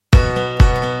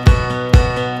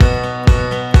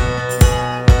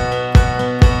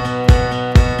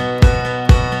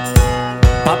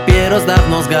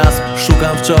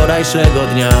wczorajszego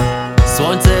dnia.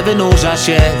 Słońce wynurza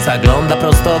się, zagląda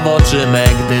prosto w oczy me,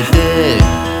 gdy ty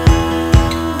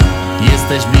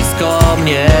jesteś blisko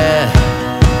mnie.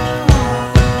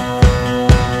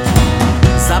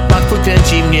 Zapach twój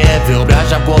kręci mnie,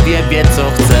 wyobraża w głowie, wie co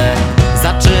chcę.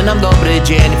 Zaczynam dobry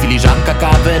dzień, filiżanka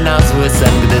kawy na zły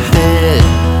sen, gdy ty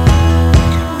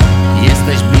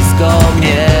jesteś blisko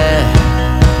mnie.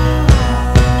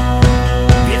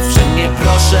 Więc przy mnie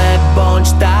proszę,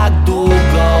 bądź tak długo,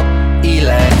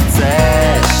 ile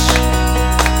chcesz.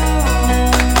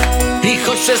 I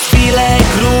choć przez chwilę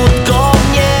krótko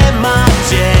nie ma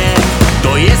cię,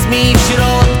 to jest mi w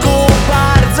środku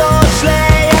bardzo źle.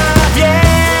 Ja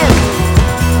wiem,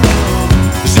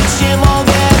 żyć nie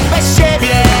mogę bez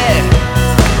ciebie.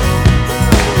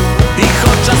 I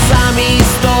choć czasami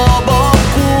z tobą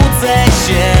kłócę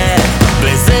się,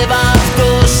 wyzywam w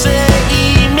duszy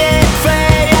imię twe.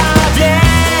 Ja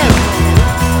wiem,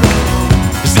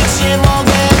 żyć nie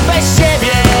mogę bez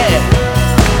ciebie.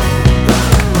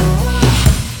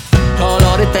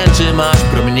 Kolory tęczy masz,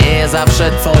 promienieje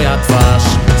zawsze twoja twarz.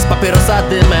 Z papierosa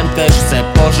dymem też chcę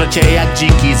pożreć cię jak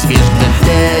dziki zwierz, gdy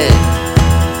ty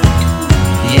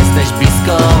jesteś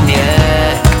blisko mnie.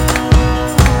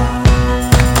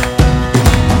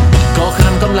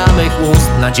 Kochanką dla mych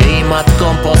ust, nadziei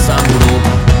matką po sam grób,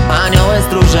 aniołem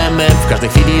stróżem mym, w każdej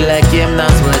chwili lekiem na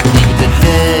złe dni, gdy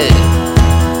ty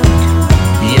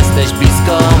jesteś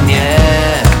blisko mnie.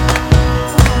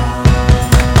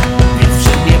 Więc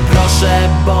przy mnie proszę,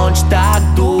 bądź tak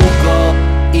długo,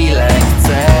 ile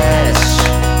chcesz.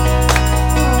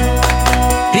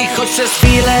 I choć przez chwilę